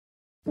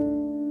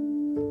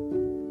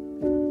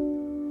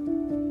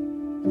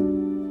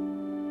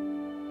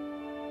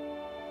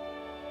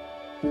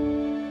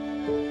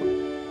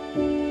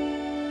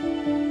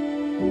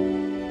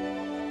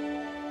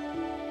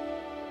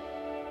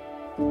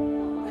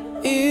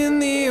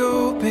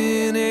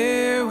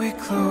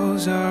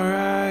close our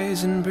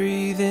eyes and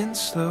breathe in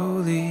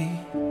slowly.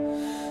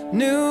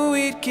 Knew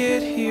we'd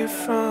get here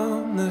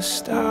from the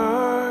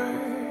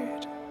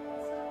start.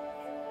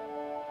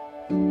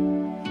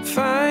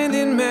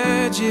 Finding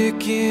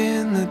magic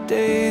in the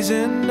days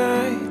and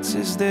nights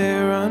as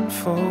they're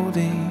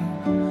unfolding.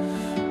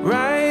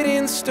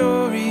 Writing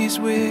stories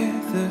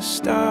with the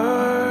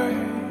stars.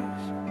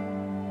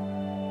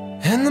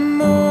 And the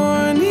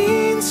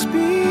morning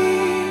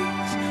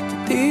speaks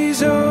to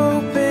these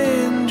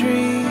open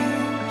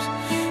dreams,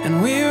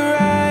 and we're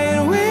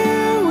right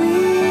where we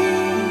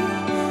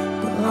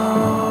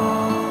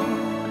belong.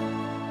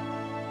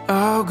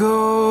 I'll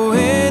go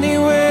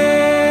anywhere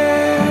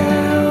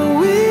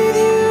with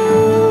you,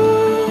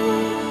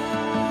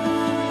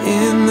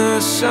 in the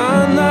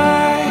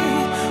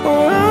sunlight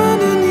or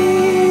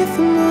underneath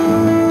the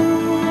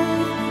moon.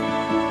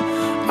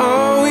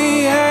 All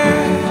we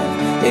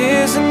have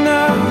is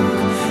enough.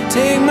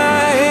 Take my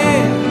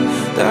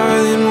hand,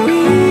 darling,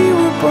 we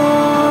were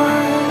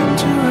born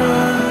to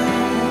run.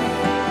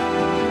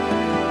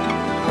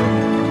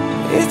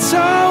 It's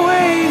all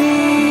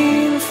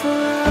waiting for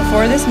us.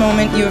 Before this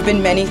moment, you have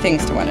been many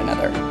things to one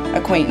another.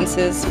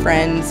 Acquaintances,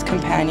 friends,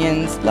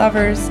 companions,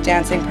 lovers,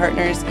 dancing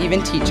partners,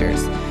 even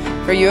teachers.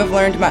 For you have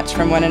learned much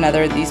from one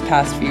another these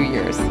past few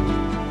years.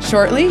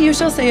 Shortly, you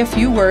shall say a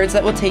few words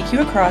that will take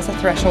you across a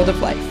threshold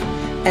of life,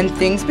 and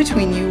things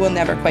between you will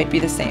never quite be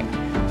the same.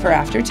 For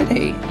after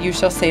today, you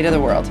shall say to the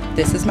world,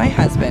 this is my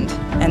husband,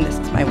 and this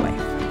is my wife.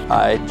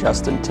 I,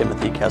 Justin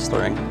Timothy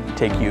Kesslering,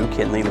 take you,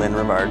 Kinley Lynn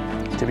Rivard,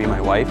 to be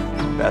my wife,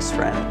 best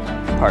friend,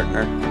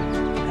 partner,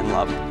 and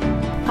love.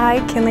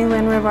 I, Kinley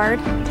Lynn Rivard,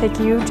 take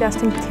you,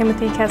 Justin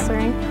Timothy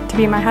Kesslering, to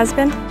be my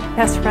husband,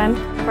 best friend,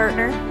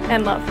 partner,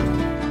 and love.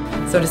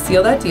 So to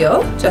seal that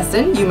deal,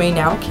 Justin, you may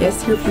now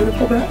kiss your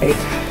beautiful bride.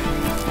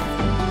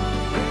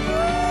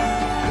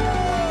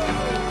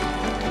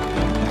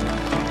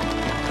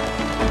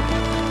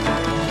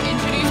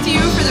 Introduce to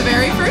you for the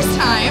very first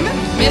time,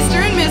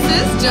 Mr. and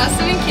Mrs.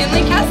 Justin and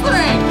Kinley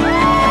Kesslering.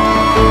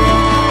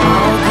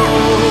 I'll go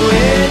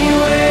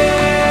anywhere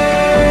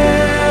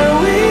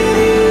with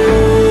you,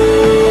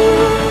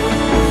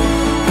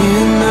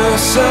 in the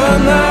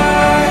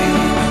sunlight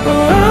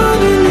or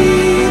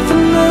underneath the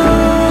moon.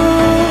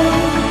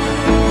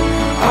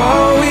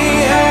 All we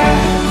have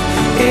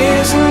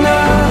is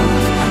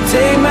enough.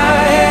 Take my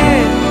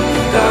hand,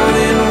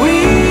 darling, we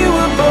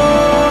were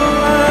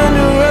born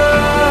to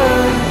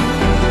run.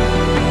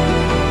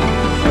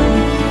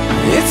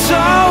 It's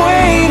all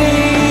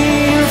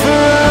waiting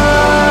for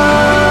us.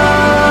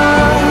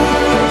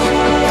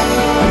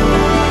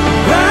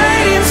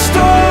 Writing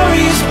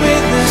stories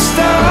with the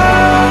stars.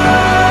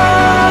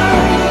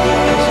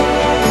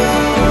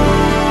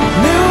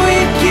 Knew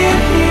we'd get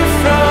here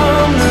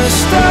from the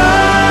start.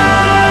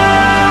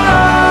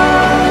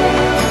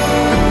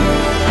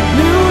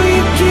 Knew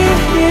we'd get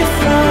here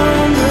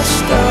from the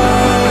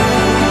start.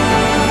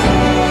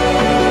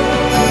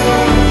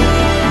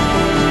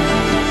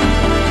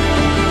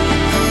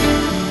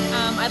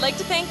 I'd like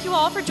to thank you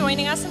all for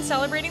joining us in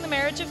celebrating the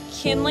marriage of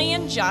Kinley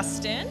and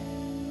Justin.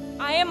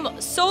 I am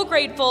so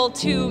grateful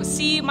to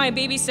see my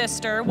baby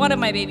sister, one of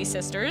my baby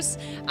sisters,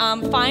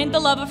 find the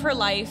love of her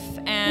life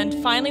and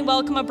finally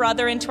welcome a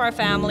brother into our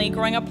family.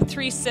 Growing up with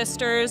 3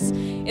 sisters,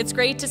 it's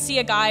great to see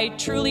a guy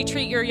truly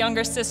treat your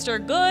younger sister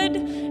good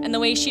and the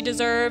way she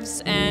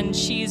deserves, and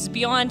she's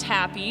beyond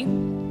happy.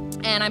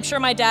 And I'm sure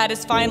my dad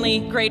is finally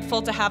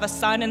grateful to have a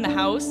son in the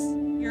house.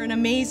 You're an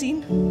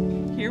amazing,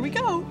 here we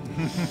go.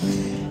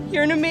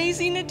 You're an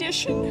amazing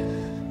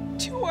addition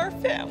to our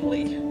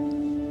family,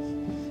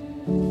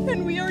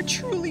 and we are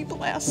truly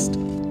blessed.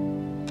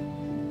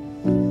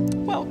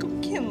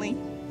 Welcome, Kinley.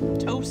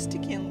 Toast to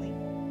Kinley.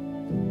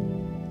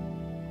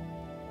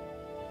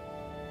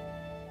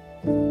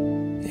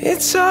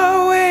 It's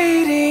all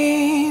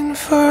waiting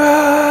for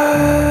us.